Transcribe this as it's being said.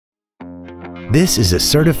This is a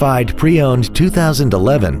certified pre-owned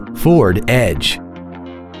 2011 Ford Edge.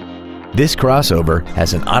 This crossover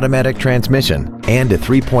has an automatic transmission and a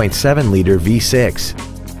 3.7-liter V6.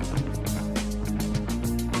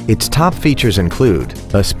 Its top features include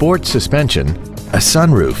a sport suspension, a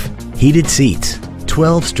sunroof, heated seats,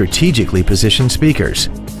 12 strategically positioned speakers,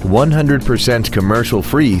 100%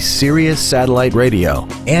 commercial-free Sirius satellite radio,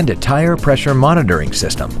 and a tire pressure monitoring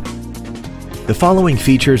system. The following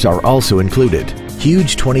features are also included: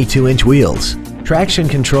 huge 22-inch wheels, traction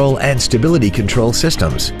control and stability control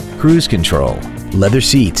systems, cruise control, leather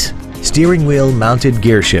seats, steering wheel mounted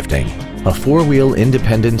gear shifting, a 4-wheel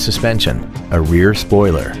independent suspension, a rear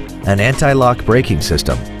spoiler, an anti-lock braking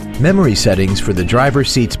system, memory settings for the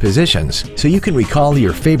driver's seat's positions so you can recall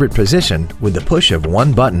your favorite position with the push of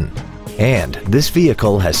one button. And this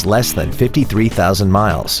vehicle has less than 53,000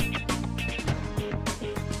 miles.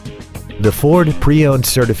 The Ford Pre-Owned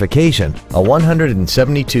certification, a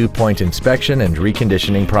 172-point inspection and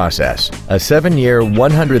reconditioning process, a 7-year,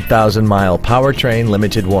 100,000-mile powertrain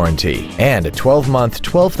limited warranty, and a 12-month,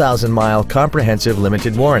 12,000-mile comprehensive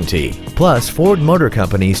limited warranty, plus Ford Motor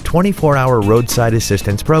Company's 24-hour roadside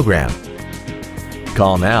assistance program.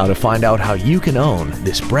 Call now to find out how you can own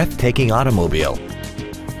this breathtaking automobile.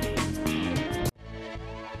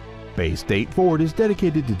 Baystate Ford is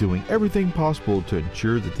dedicated to doing everything possible to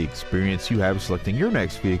ensure that the experience you have selecting your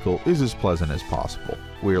next vehicle is as pleasant as possible.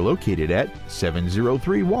 We are located at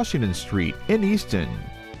 703 Washington Street in Easton.